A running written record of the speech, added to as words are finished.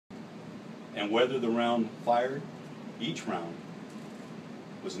and whether the round fired, each round,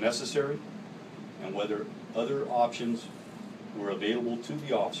 was necessary, and whether other options were available to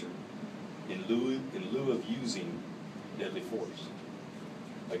the officer in lieu of using deadly force.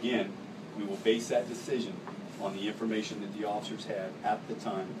 Again, we will base that decision on the information that the officers had at the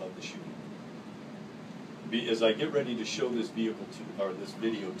time of the shooting. As I get ready to show this video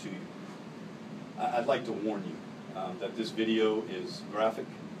to you, I'd like to warn you that this video is graphic,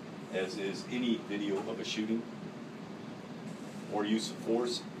 as is any video of a shooting or use of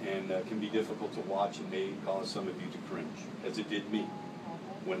force, and can be difficult to watch and may cause some of you to cringe, as it did me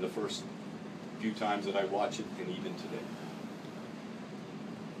when the first few times that I watch it, and even today.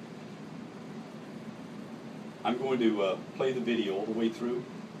 I'm going to play the video all the way through,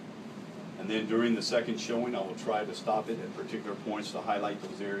 and then during the second showing I will try to stop it at particular points to highlight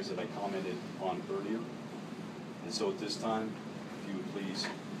those areas that I commented on earlier. And so at this time, if you would please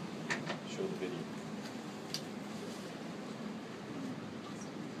show the video.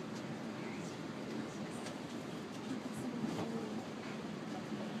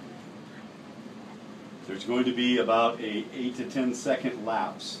 There's going to be about a 8 to 10 second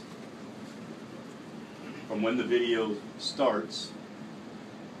lapse from when the video starts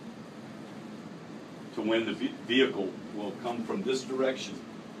to when the vehicle will come from this direction,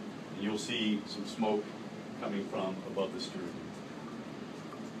 and you'll see some smoke coming from above the steering wheel.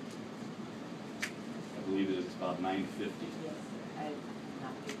 I believe it is about 9:50. Yes, I'm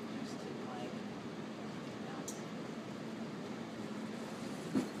not getting used to my mouse.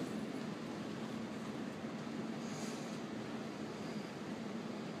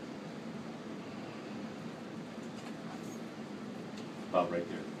 About right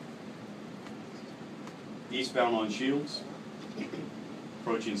there. Eastbound on Shields,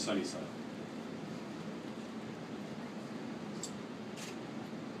 approaching Sunnyside.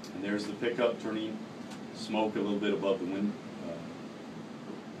 And there's the pickup turning smoke a little bit above the wind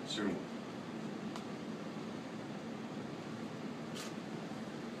steering wheel.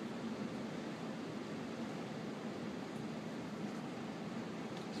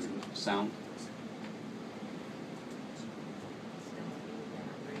 Is there sound? Still not getting there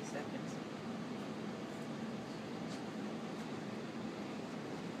in 3 seconds.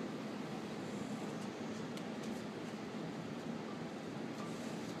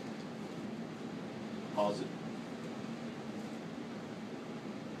 Pause it.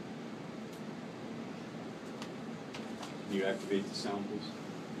 Can you activate the sound, please?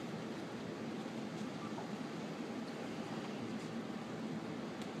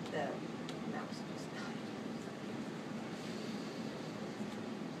 The mouse just died.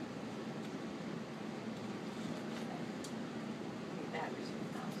 The batteries in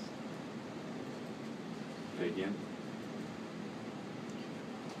the mouse. Okay, again.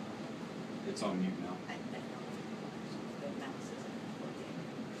 It's on mute now. I know. The mouse isn't working.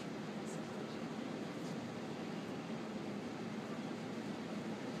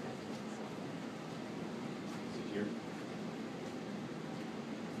 Is it here?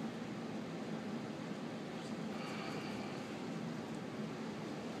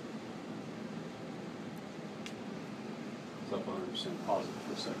 It's up 100%. Pause it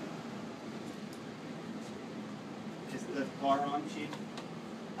for a second. Is the car on, Chief?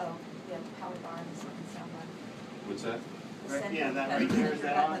 Oh, yeah, the power bar and the sound bar. What's that? Right, yeah, that Center right there, is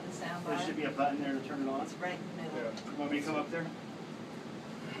button that on? of the sound There bar. should be a button there to turn it on. It's right in the middle. You want me to come up there?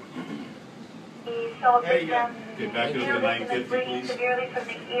 The solar There you go. system. Okay, back up to Illness 950, is bleeding please. severely from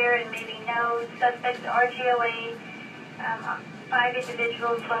the ear and maybe nose. Suspect RGOA. 5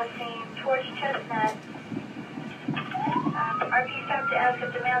 individuals last seen towards Chestnut. RP stopped to ask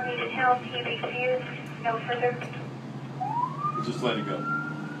if the male needed help. He refused. No further. Just let it go.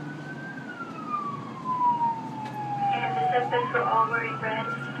 And the suspects were all wearing red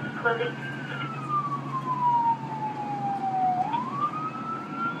clothing.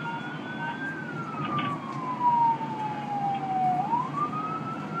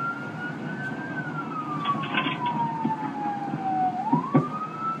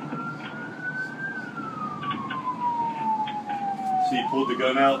 So he pulled the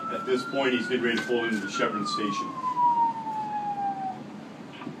gun out. At this point, he's getting ready to pull into the Chevron station.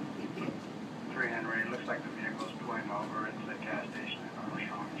 3 Henry, looks like the vehicle's pulling over into the gas station at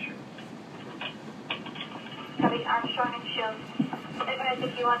Armstrong and Shields. Copy Armstrong and Shields. Advise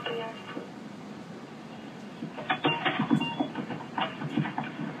if you want to hear.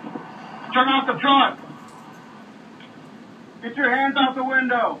 Turn off the trunk! Get your hands out the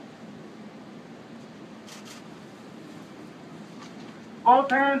window!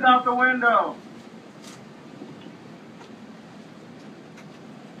 Both hands out the window!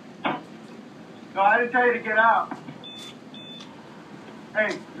 No, I didn't tell you to get out.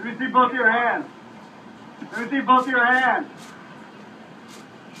 Hey, let me see both of your hands. Let me see both of your hands.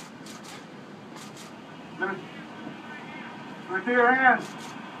 Let me see your hands.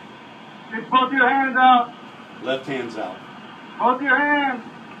 Get both of your hands out. Left hand's out. Both of your hands.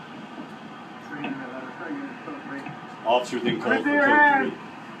 Officer then Let called me for see your code hands. 3.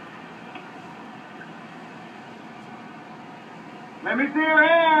 Let me see your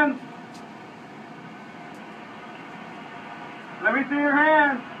hands. Let me see your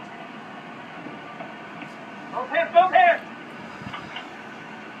hands. Both hands, both hands.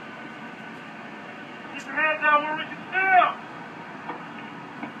 Keep your hands out where we can see them.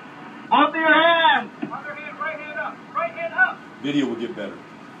 Both of your hands. Other hand, right hand up. Right hand up. Video will get better.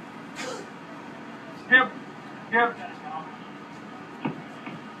 Skip. Skip.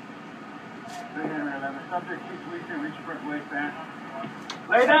 Subject keeps reaching, reach for his waistband.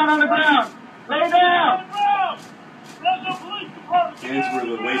 Lay down on the ground. Lay down. Hands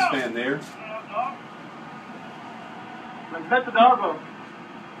were the waistband there. Let the dog go.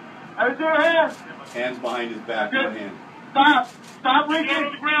 Let me see your hands. Hands behind his back, Good. one hand. Stop. Stop reaching. Get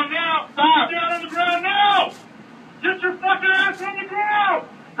on the ground now. Stop. Get down on the ground now. Get your fucking ass on the ground.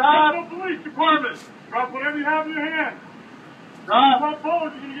 Stop. That's the police department. Drop whatever you have in your hand. Drop. Drop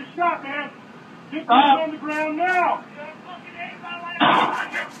forward. You're going to get shot, man. Get down on the ground now.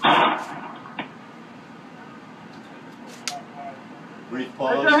 Brief Put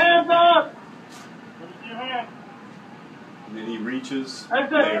pause. your hands up. Put your hands. And then he reaches That's it.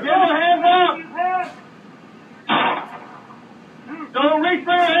 there. Get your hands up. Don't reach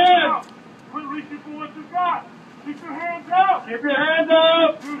for your hands. Quit reaching for what you got. Keep your hands up. Keep your hands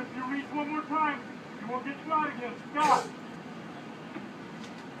up. Dude, if you reach one more time, you won't get shot again. Stop.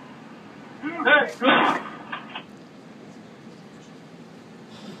 Dude. Hey, good.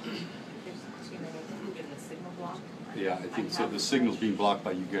 Excuse me, I think we're getting a signal block. Yeah, I think so. The signal's being blocked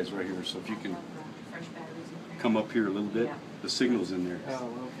by you guys right here, so if you can Fresh batteries in there. come up here a little bit. Yeah. The signal's in there. Oh,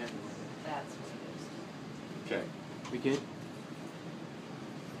 okay. That's what it is. Okay. We good?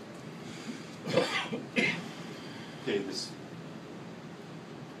 Okay, this.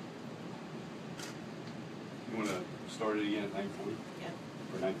 You want to start it again at 9:40 Yeah.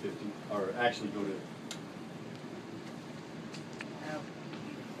 or 9:50, or actually go to.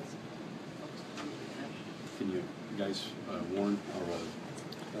 Can you guys warn or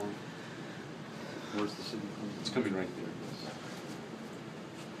warn? Where's the signal coming? It's coming right there. Yes.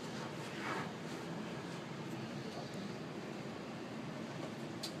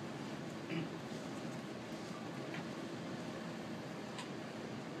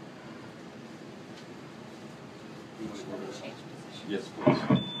 Change position. Yes, please.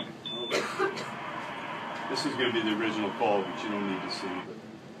 This is going to be the original call, which you don't need to see. But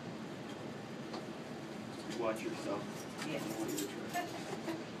Watch yourself. Yeah.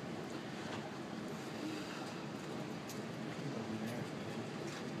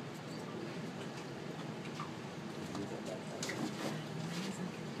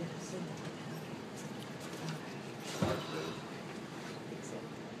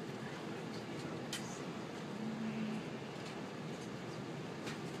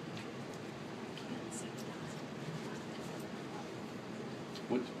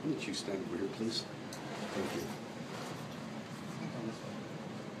 why don't you stand over here, please? Thank you.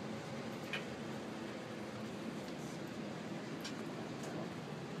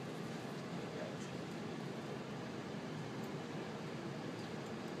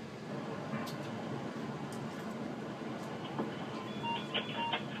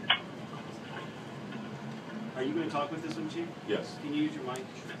 Are you going to talk with this one, Chief? Yes. Can you use your mic?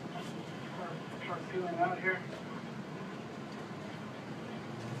 Start feeling out here.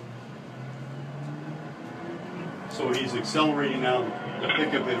 So he's accelerating now. The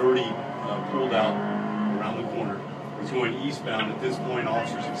pickup had already pulled out around the corner. He's going eastbound. At this point,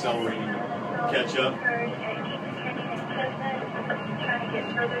 officers accelerating to catch up. Trying to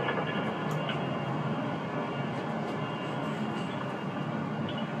get further.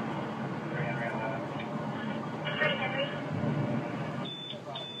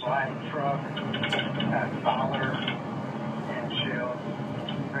 Black truck at Fowler and Shell.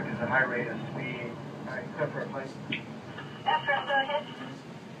 Truck is a high rate of speed. Alright, clear for a place. Affirm, go ahead.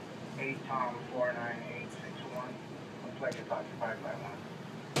 8 Tom 49861. Looks like it's occupied by one.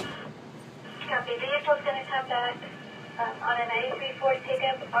 Copy. Vehicle's going to come back on an A3 Ford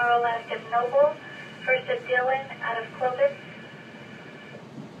pickup, RLS of Noble, first of Dillon out of Clovis.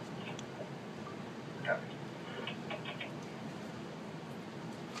 Copy.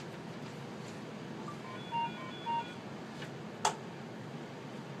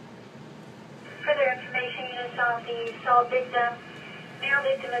 consciousness on the assault victim. Male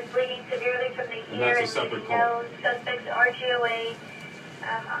victim is bleeding severely from the And ear that's a and separate nose. Suspects RGOA.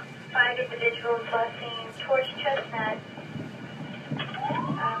 5 individuals last seen towards Chestnut.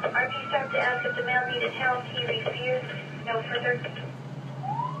 RP stopped to ask if the male needed help. He refused. No further.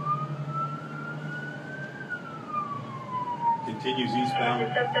 Continues The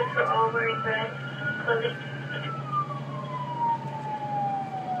eastbound. suspects were all wearing red clothing.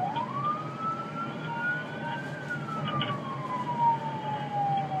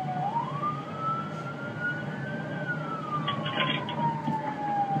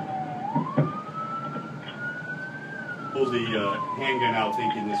 Pulled the handgun out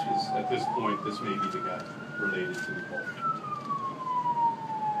thinking this was, at this point, this may be the guy related to the call.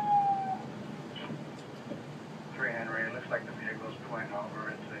 3 Henry, it looks like the vehicle's pulling over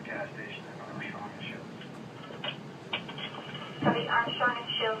into the gas station at Armstrong and Shields. Copy Armstrong and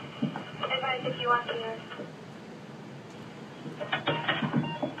Shields. Advise if you want to use.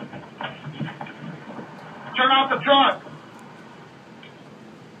 Turn off the truck.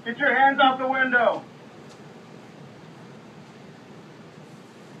 Get your hands out the window.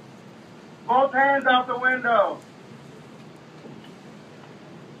 Both hands out the window.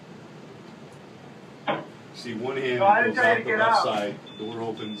 See one hand No, I didn't goes tell you out to the get left out. side, door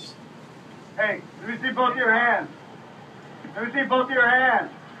opens. Hey, let me see both your hands. Let me see both your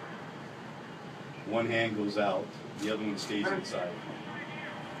hands. One hand goes out, the other one stays inside.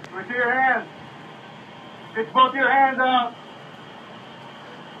 Let me see your hands. Get both your hands out.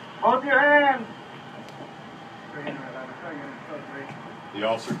 Both your hands. 3 Henry, 11, tell you, it's so great. The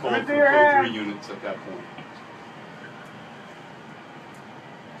officer called Let me for see your code hand. 3 units at that point.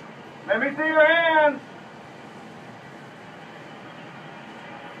 Let me see your hands.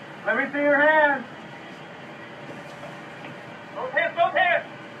 Let me see your hands. Both hands, both hands.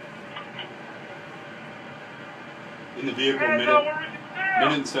 In the vehicle, Hands minute, out where we can see 'em.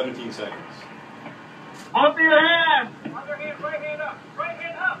 minute and 17 seconds. Both of your hands. Other hand, right hand up. Right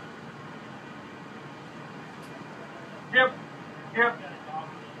hand up. Yep. Yep.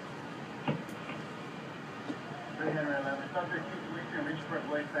 3 Henry 11. Subject keeps reaching, reach for a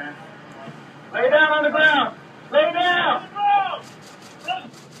waistband. Lay down on the ground. Lay down.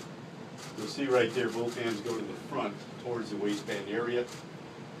 You'll see right there, both hands go to the front towards the waistband area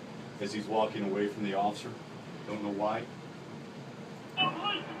as he's walking away from the officer. Don't know why.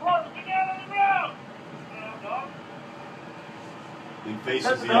 Police department, get down on the ground. Then faces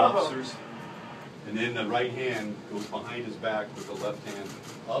That's the the elbow. officers, and then the right hand goes behind his back with the left hand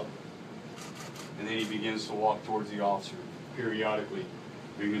up, and then he begins to walk towards the officer, periodically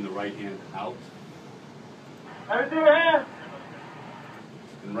bringing the right hand out. Let me see your hands.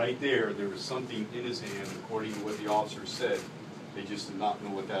 And right there was something in his hand, according to what the officer said. They just did not know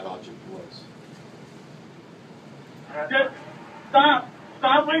what that object was. Just stop.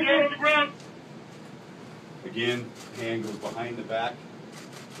 Stop reaching. On the ground. Again, hand goes behind the back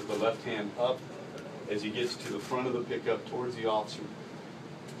with the left hand up as he gets to the front of the pickup towards the officer.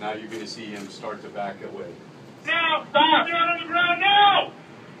 Now you're going to see him start to back away. Now, stop. Get down on the ground now.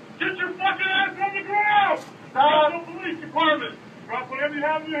 Get your fucking ass on the ground. Stop. The police department. Drop whatever you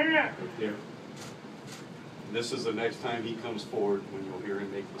have in your hand. Right there. And this is the next time he comes forward when you'll hear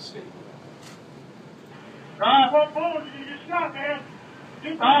him make the statement. Stop. What phone did you get shot, man?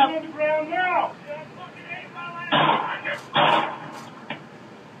 Get down on the ground now.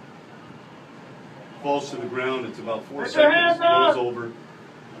 Falls to the ground. It's about 4 Put your seconds. hands up. Rolls over.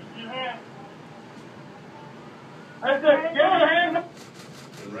 Your hand. I said, get your hands up.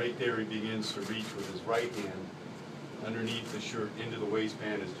 And right there he begins to reach with his right hand underneath the shirt into the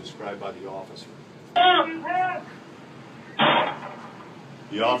waistband as described by the officer.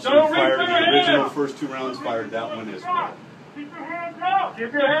 The officer Don't who fired reach the for your original hand. first 2 rounds fired that one as well. Keep your hands up.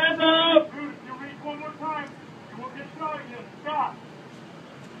 Keep your hands up. Dude, if you reach one more time, you won't get shot again. Stop.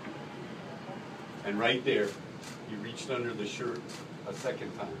 And right there, he reached under the shirt a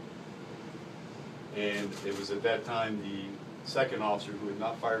second time. And it was at that time the second officer, who had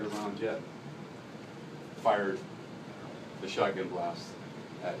not fired a round yet, fired the shotgun blast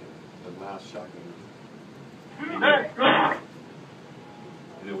at him, the last shotgun. Hey, go.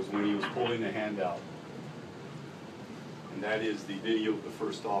 And it was when he was pulling the hand out. And that is the video of the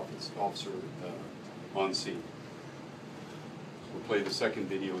first officer on scene. We'll play the second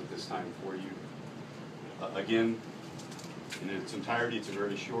video at this time for you. Again, in its entirety, it's a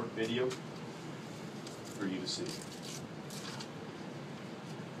very short video for you to see.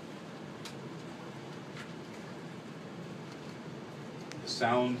 The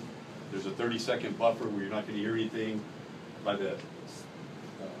sound, there's a 30-second buffer where you're not going to hear anything. By the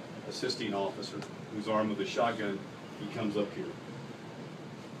assisting officer who's armed with a shotgun, he comes up here.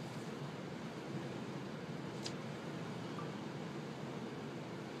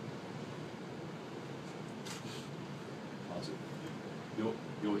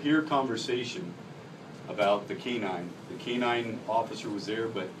 You'll hear conversation about the canine. The canine officer was there,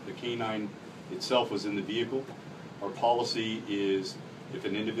 but the canine itself was in the vehicle. Our policy is if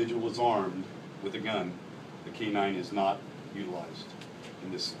an individual is armed with a gun, the canine is not utilized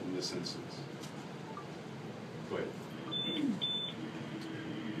in this instance. Go ahead.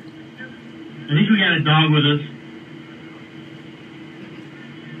 I think we got a dog with us.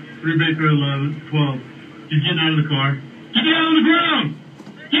 3 Baker 11, 12. He's getting out of the car. Get down on the ground!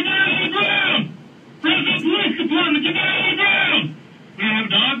 Get down on the ground! Fresno Police Department, get down on the ground! We don't have a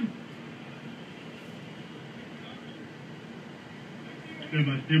dog? Stand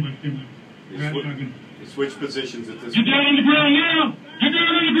by. They switch positions at this Get point. down on the ground now! Get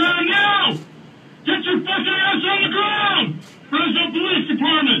down on the ground now! Get your fucking ass on the ground! Fresno Police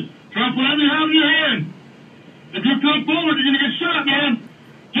Department! Drop whatever you have in your hand! If you come forward, you're gonna get shot, man!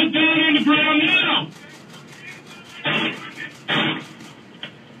 Get down on the ground now!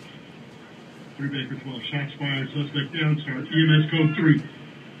 3 Baker 12, shots fired, suspect down, start EMS code 3.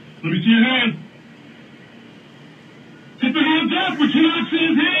 Let me see your hand! Get the hands up, we cannot see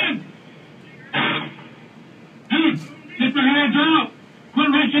his hand! Dude, get the hands out! Quit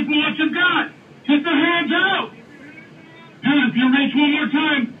reaching for what you've got! Get the hands out! Dude, if you reach one more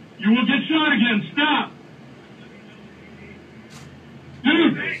time, you will get shot again. Stop!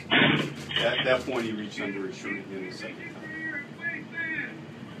 Dude! At that point, he reached under his shirt again the second time.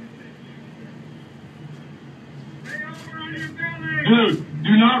 Dude,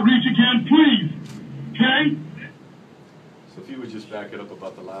 do not reach again, please! Okay? So if you would just back it up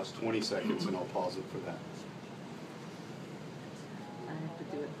about the last 20 seconds, and I'll pause it for that. I have to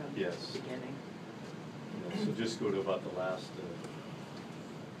do it from Yes. the beginning. Yeah, so just go to about the last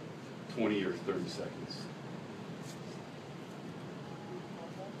 20 or 30 seconds.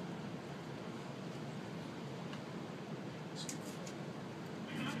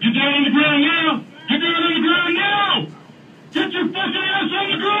 Get down on the ground now! Get down on the ground now! Get your fucking ass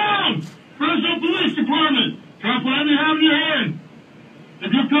on the ground! Fresno Police Department! Drop whatever you have in your hand!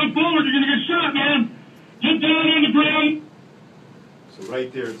 If you come forward, you're gonna get shot, man! Get down on the ground! So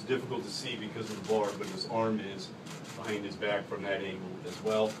right there, it's difficult to see because of the bar, but his arm is behind his back from that angle as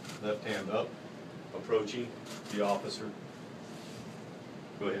well. Left hand up, approaching the officer.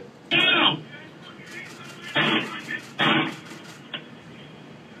 Go ahead. Now!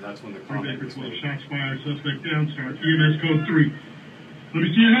 That's when the 3 comment Baker was 12, made. shots fired, suspect down, start EMS code 3. Let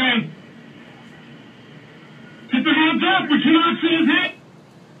me see your hand! Get the hands up, we cannot see his hand!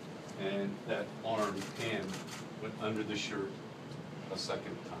 And that hand went under the shirt a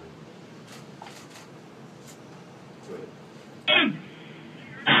second time. Go ahead.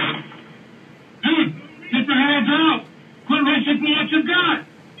 Dude, get the hands out! Quit reaching for what you've got!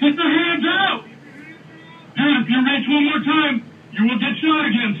 Get the hands out! Dude, if you reach one more time, you will get shot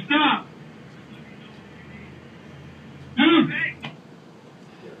again. Stop! Dude!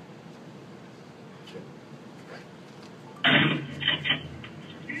 Here.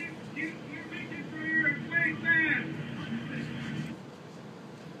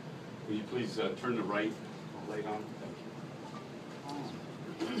 Will you please turn the right light on?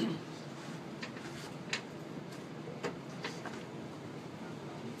 Thank you.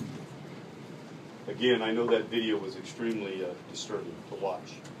 Again, I know that video was extremely disturbing to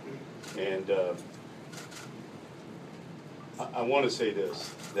watch. And I want to say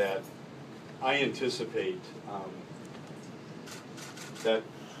this, that I anticipate that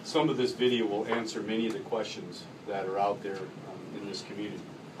some of this video will answer many of the questions that are out there in this community.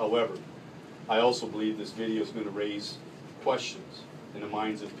 However, I also believe this video is going to raise questions in the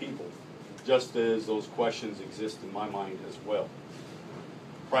minds of people, just as those questions exist in my mind as well.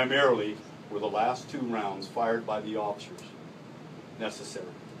 Primarily, were the last 2 rounds fired by the officers necessary?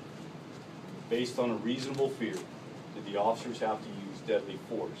 Based on a reasonable fear, did the officers have to use deadly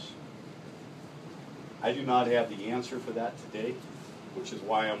force? I do not have the answer for that today, which is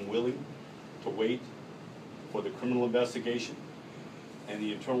why I'm willing to wait for the criminal investigation and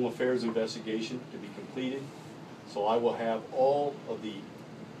the internal affairs investigation to be completed, so I will have all of the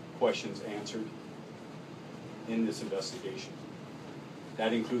questions answered in this investigation.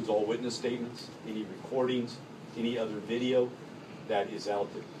 That includes all witness statements, any recordings, any other video that is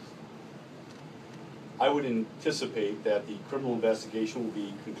out there. I would anticipate that the criminal investigation will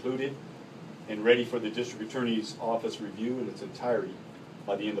be concluded and ready for the District Attorney's Office review in its entirety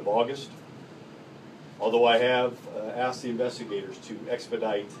by the end of August. Although I have asked the investigators to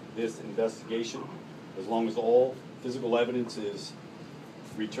expedite this investigation, as long as all physical evidence is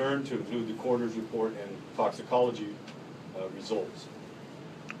returned to include the coroner's report and toxicology results.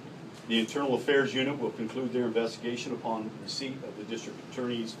 The Internal Affairs Unit will conclude their investigation upon receipt of the District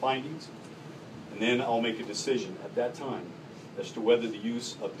Attorney's findings, and then I'll make a decision at that time as to whether the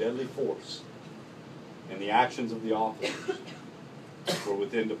use of deadly force and the actions of the officers were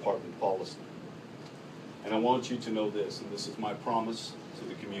within department policy. And I want you to know this, and this is my promise to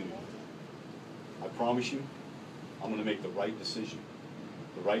the community. I promise you, I'm going to make the right decision.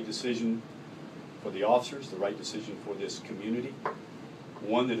 The right decision for the officers, the right decision for this community.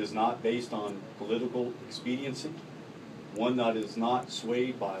 One that is not based on political expediency. One that is not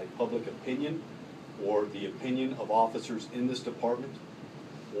swayed by public opinion or the opinion of officers in this department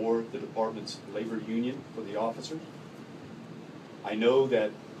or the department's labor union for the officers. I know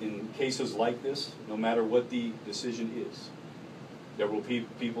that in cases like this, no matter what the decision is, there will be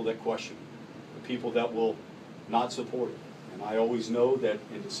people that question it, the people that will not support it. And I always know that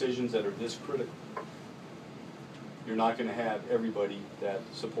in decisions that are this critical, you're not going to have everybody that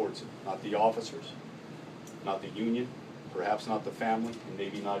supports it. Not the officers, not the union, perhaps not the family, and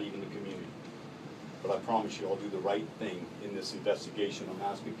maybe not even the community. But I promise you I'll do the right thing in this investigation. I'm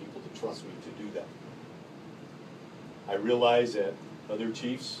asking people to trust me to do that. I realize that other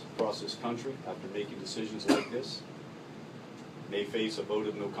chiefs across this country, after making decisions like this, may face a vote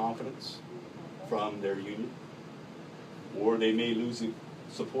of no confidence from their union, or they may lose the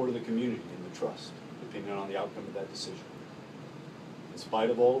support of the community and the trust, depending on the outcome of that decision. In spite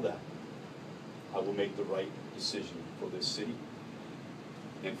of all that, I will make the right decision for this city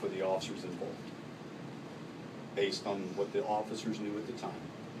and for the officers involved, based on what the officers knew at the time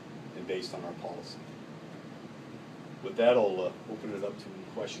and based on our policy. With that, I'll open it up to any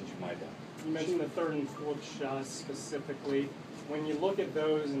questions you might have. You mentioned the third and fourth shots specifically. When you look at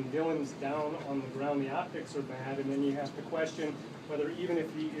those and Dylan's down on the ground, the optics are bad, and then you have to question whether even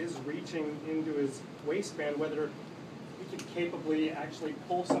if he is reaching into his waistband, whether he could capably actually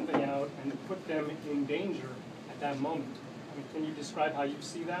pull something out and put them in danger at that moment. I mean, can you describe how you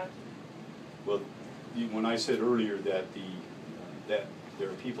see that? Well, when I said earlier that that there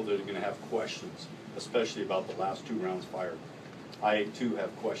are people that are going to have questions, especially about the last 2 rounds fired, I too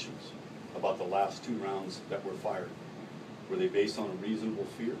have questions about the last 2 rounds that were fired. Were they based on a reasonable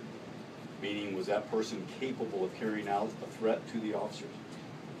fear? Meaning, was that person capable of carrying out a threat to the officers?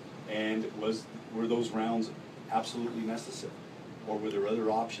 And were those rounds absolutely necessary? Or were there other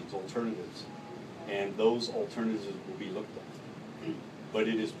options, alternatives? And those alternatives will be looked at. But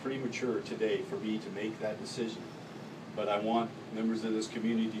it is premature today for me to make that decision. But I want members of this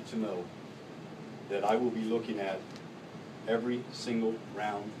community to know that I will be looking at every single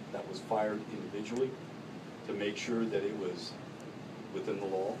round that was fired individually to make sure that it was within the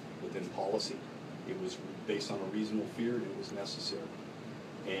law, within policy. It was based on a reasonable fear, and it was necessary.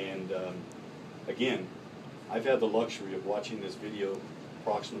 And again, I've had the luxury of watching this video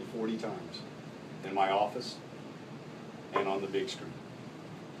approximately 40 times in my office and on the big screen.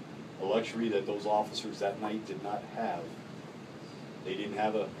 A luxury that those officers that night did not have. They didn't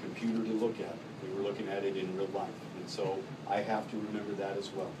have a computer to look at. We were looking at it in real life. And so I have to remember that as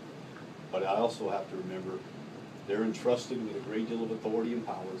well. But I also have to remember they're entrusted with a great deal of authority and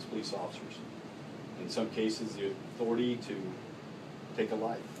power as police officers. In some cases, the authority to take a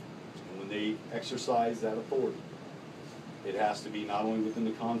life. And when they exercise that authority, it has to be not only within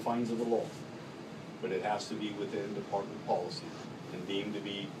the confines of the law, but it has to be within department policy and deemed to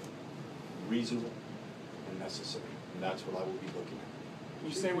be reasonable and necessary. And that's what I will be looking at.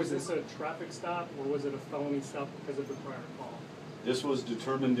 You say, was this a traffic stop or was it a felony stop because of the prior call? This was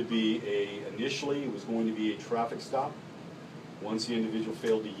determined to be initially it was going to be a traffic stop. Once the individual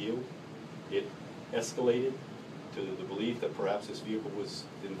failed to yield, it escalated to the belief that perhaps this vehicle was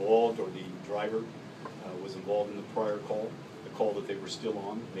involved or the driver was involved in the prior call, the call that they were still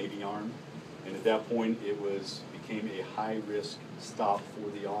on, maybe armed. And at that point, it became a high-risk stop for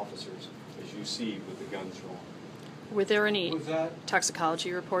the officers, as you see with the guns drawn. Were there any Was that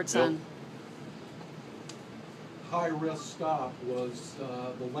toxicology reports Nope. on? high-risk stop? Was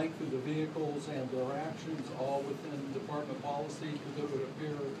the length of the vehicles and their actions all within department policy? Because it would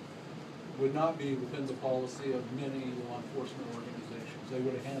appear would not be within the policy of many law enforcement organizations. They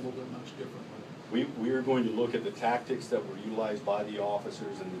would have handled it much differently. We are going to look at the tactics that were utilized by the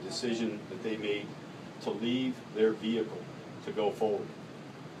officers and the decision that they made to leave their vehicle to go forward.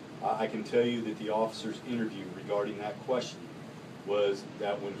 I can tell you that the officer's interview regarding that question was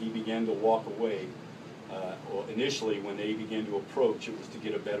that when he began to walk away, Well, initially, when they began to approach, it was to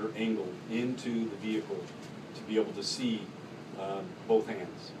get a better angle into the vehicle to be able to see both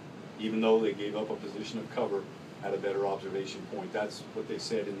hands. Even though they gave up a position of cover at a better observation point. That's what they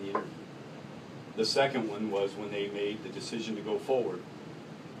said in the interview. The second one was when they made the decision to go forward.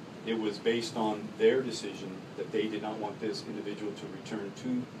 It was based on their decision that they did not want this individual to return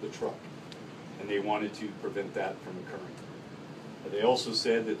to the truck, and they wanted to prevent that from occurring. They also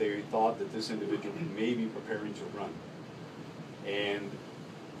said that they thought that this individual may be preparing to run. And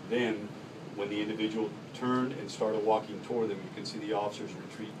then, when the individual turned and started walking toward them, you can see the officers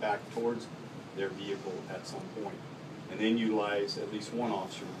retreat back towards their vehicle at some point, and then utilize at least one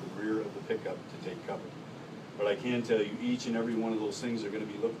officer at the rear of the pickup to take cover. But I can tell you, each and every one of those things are going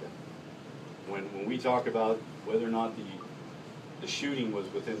to be looked at. When we talk about whether or not the shooting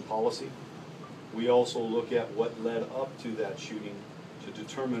was within policy, we also look at what led up to that shooting to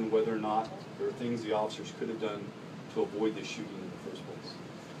determine whether or not there are things the officers could have done to avoid the shooting in the first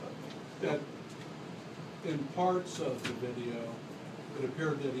place. In parts of the video, it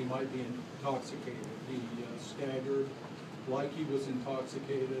appeared that he might be intoxicated. He staggered like he was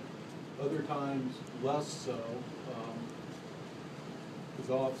intoxicated. Other times, less so. Did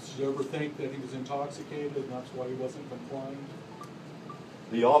the officers ever think that he was intoxicated and that's why he wasn't complying?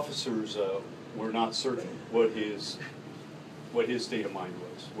 The officers were not certain what his state of mind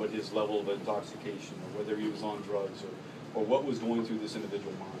was, what his level of intoxication, or whether he was on drugs, or what was going through this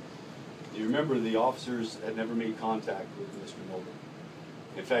individual mind. You remember the officers had never made contact with Mr. Noble.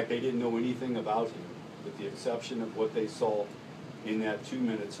 In fact, they didn't know anything about him, with the exception of what they saw in that 2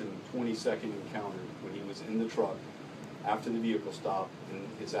 minutes and 20-second encounter when he was in the truck after the vehicle stopped, and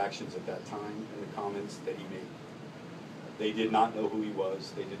his actions at that time and the comments that he made. They did not know who he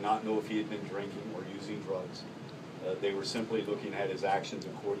was. They did not know if he had been drinking or using drugs. They were simply looking at his actions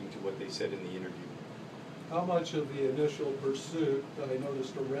according to what they said in the interview. How much of the initial pursuit, I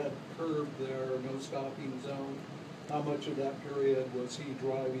noticed a red curve there, no stopping zone. How much of that period was he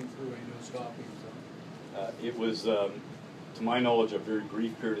driving through a no stopping zone? It was, to my knowledge, a very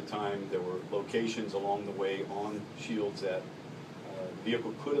brief period of time. There were locations along the way on Shields that the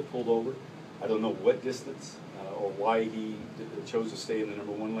vehicle could have pulled over. I don't know what distance or why he chose to stay in the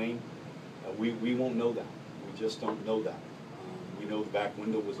number 1 lane. We won't know that. We just don't know that. We know the back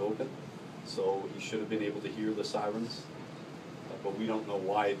window was open, so he should have been able to hear the sirens, but we don't know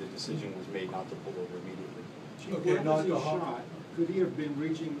why the decision was made not to pull over immediately. Okay, When was he shot? Could he have been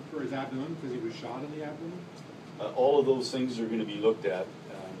reaching for his abdomen because he was shot in the abdomen? All of those things are going to be looked at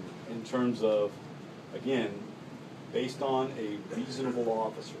in terms of, again, based on a reasonable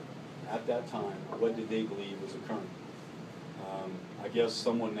officer at that time, what did they believe was occurring? I guess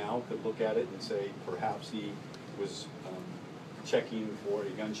someone now could look at it and say perhaps he was checking for a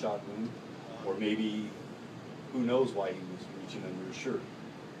gunshot wound, or maybe who knows why he was reaching under his shirt.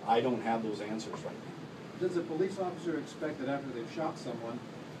 I don't have those answers right now. Does a police officer expect that after they've shot someone,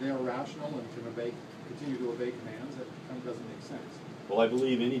 they are rational and can continue to obey commands? That kind of doesn't make sense. Well, I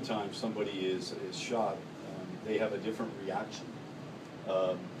believe anytime somebody is shot, they have a different reaction,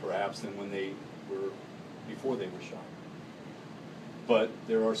 perhaps than when they were, before they were shot. But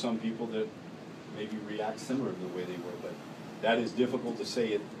there are some people that maybe react similar to the way they were, but that is difficult to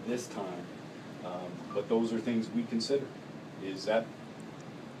say at this time. But those are things we consider.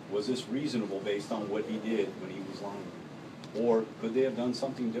 Was this reasonable based on what he did when he was lying? Or could they have done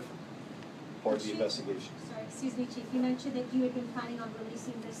something different? Part of the investigation. Sorry, excuse me, Chief. You mentioned that you had been planning on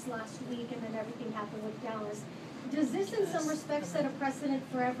releasing this last week, and then everything happened with Dallas. Does this in some respects set a precedent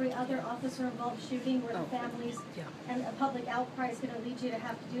for every other officer-involved shooting where the families and a public outcry is going to lead you to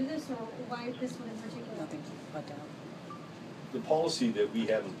have to do this, or why this one in particular? The policy that we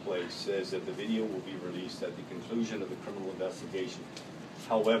have in place says that the video will be released at the conclusion of the criminal investigation.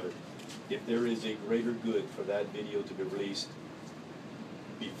 However, if there is a greater good for that video to be released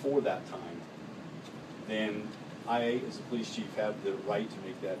before that time, then I, as a police chief, have the right to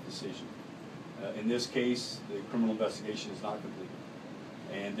make that decision. In this case, the criminal investigation is not complete.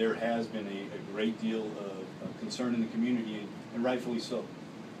 And there has been a great deal of concern in the community, and rightfully so.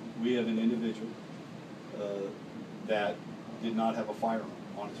 We have an individual that did not have a firearm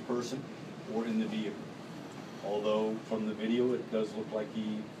on his person or in the vehicle. Although from the video it does look like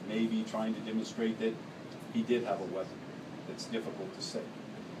he may be trying to demonstrate that he did have a weapon. It's difficult to say.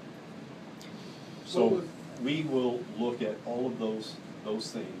 So we will look at all of those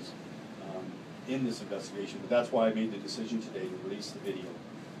things in this investigation, but that's why I made the decision today to release the video.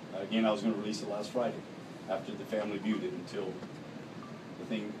 Again, I was going to release it last Friday after the family viewed it until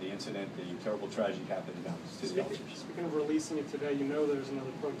the incident, the terrible tragedy happened to the officers. Speaking of releasing it today, you know there's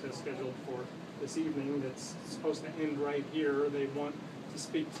another protest scheduled for this evening that's supposed to end right here. They want to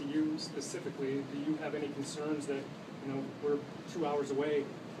speak to you specifically. Do you have any concerns that, you know, we're 2 hours away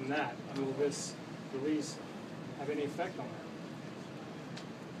from that? Will this release have any effect on that?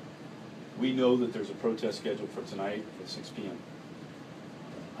 We know that there's a protest scheduled for tonight at 6 p.m.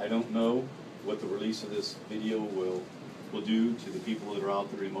 I don't know what the release of this video will do to the people that are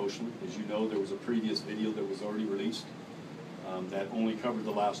out there emotionally. As you know, there was a previous video that was already released that only covered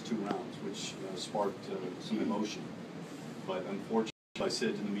the last 2 rounds, which sparked some emotion. But unfortunately, I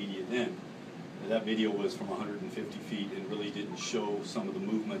said to the media then, that video was from 150 feet and really didn't show some of the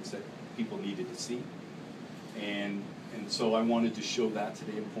movements that people needed to see. And so I wanted to show that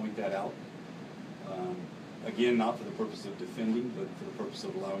today and point that out. Again, not for the purpose of defending, but for the purpose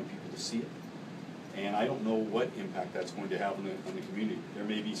of allowing people to see it. And I don't know what impact that's going to have on the community. There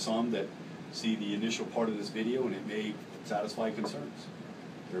may be some that see the initial part of this video and it may satisfy concerns.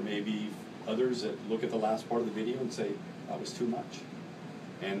 There may be others that look at the last part of the video and say, that was too much.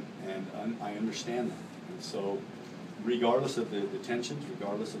 And I understand that. And so regardless of the tensions,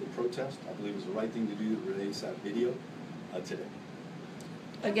 regardless of the protest, I believe it was the right thing to do to release that video today.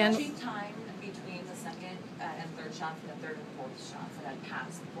 Again, The time between the second and third shots and the third and fourth shots that had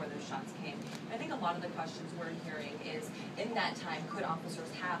passed before those shots came. I think a lot of the questions we're hearing is, in that time, could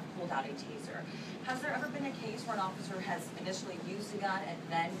officers have pulled out a taser? Has there ever been a case where an officer has initially used a gun and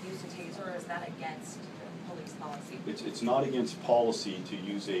then used a taser, or is that against police policy? It's not against policy to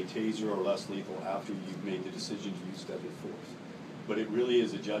use a taser or less lethal after you've made the decision to use deadly force. But it really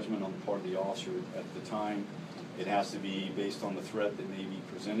is a judgment on the part of the officer at the time. It has to be based on the threat that may be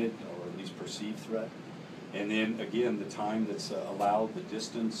presented, or at least perceived threat. And then again, the time that's allowed, the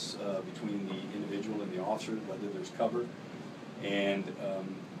distance between the individual and the officer, whether there's cover. And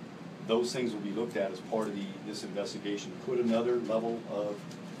those things will be looked at as part of this investigation. Could another level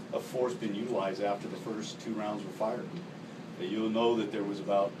of force been utilized after the first 2 rounds were fired? You'll know that there was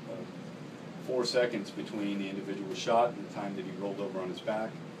about 4 seconds between the individual was shot and the time that he rolled over on his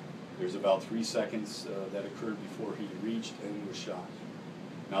back. There's about 3 seconds that occurred before he reached and was shot.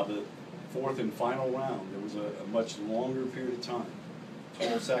 Now the 4th and final round, there was a much longer period of time,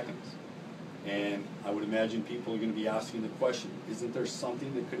 12 seconds. And I would imagine people are going to be asking the question, isn't there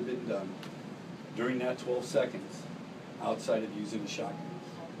something that could have been done during that 12 seconds outside of using a shotgun?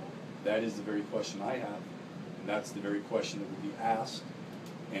 That is the very question I have, and that's the very question that will be asked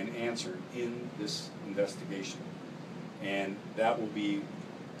and answered in this investigation. And that will be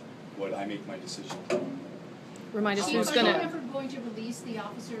what I make my decision on. remind us who's Are going you to... ever going to release the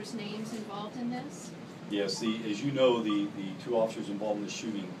officers' names involved in this? Yes, as you know, the 2 officers involved in the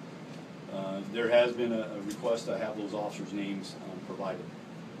shooting, there has been a request to have those officers' names provided.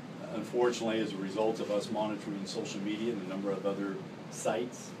 Unfortunately, as a result of us monitoring social media and a number of other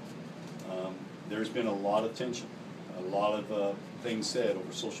sites, there's been a lot of tension, a lot of things said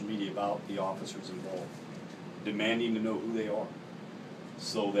over social media about the officers involved, demanding to know who they are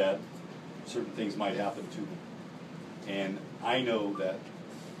so that certain things might happen to them. And I know that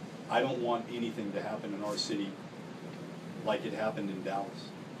I don't want anything to happen in our city like it happened in Dallas.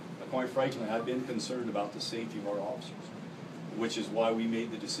 But quite frankly, I've been concerned about the safety of our officers, which is why we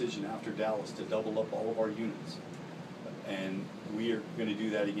made the decision after Dallas to double up all of our units. And we are going to do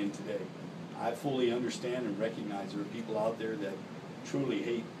that again today. I fully understand and recognize there are people out there that truly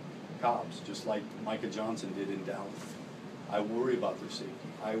hate cops, just like Micah Johnson did in Dallas. I worry about their safety.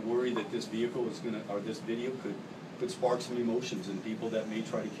 I worry that this vehicle is going to, or this video could spark some emotions in people that may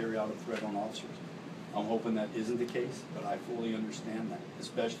try to carry out a threat on officers. I'm hoping that isn't the case, but I fully understand that,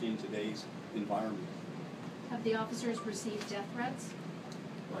 especially in today's environment. Have the officers received death threats?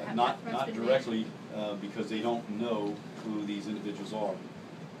 Or have Not death threats been made? directly, because they don't know who these individuals are,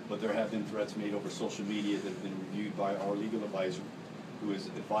 but there have been threats made over social media that have been reviewed by our legal advisor, who has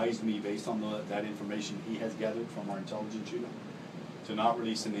advised me based on that information he has gathered from our intelligence unit to not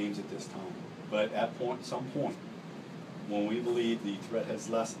release the names at this time. But at some point, when we believe the threat has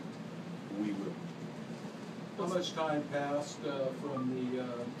lessened, we will. How much time passed from the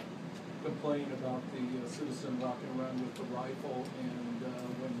complaint about the citizen walking around with the rifle and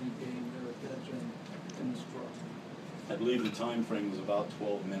when he gained their attention in his truck? I believe the time frame was about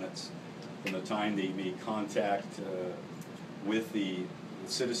 12 minutes from the time they made contact with the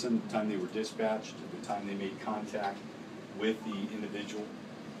citizen, the time they were dispatched, the time they made contact with the individual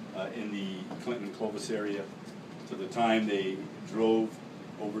in the Clinton and Clovis area, to the time they drove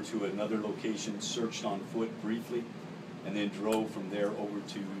over to another location, searched on foot briefly, and then drove from there over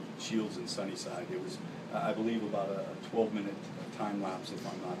to Shields and Sunnyside. It was, I believe, about a 12-minute time lapse, if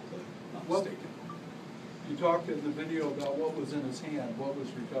I'm not mistaken. You talked in the video about what was in his hand, what was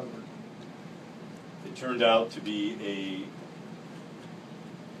recovered. It turned out to be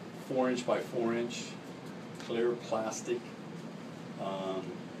a 4-inch by 4-inch clear plastic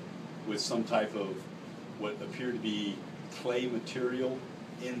with some type of what appeared to be clay material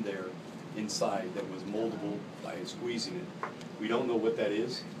in there, inside, that was moldable by squeezing it. We don't know what that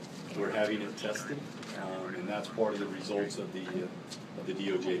is. We're having it tested, and that's part of the results of the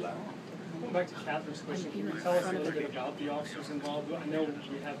DOJ lab. Going back to Catherine's question, can you tell us a little bit about the officers involved? I know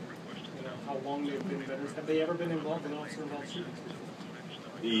we have, how long they've been veterans. Have they ever been involved in officer-involved shootings?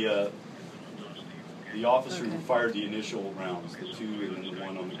 The officer who fired the initial rounds, the 2 and then the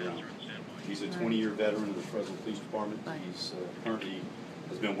 1 on the ground. He's a 20-year veteran of the Fresno Police Department. He's currently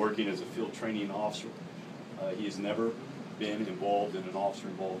has been working as a field training officer. He has never been involved in an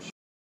officer-involved shooting.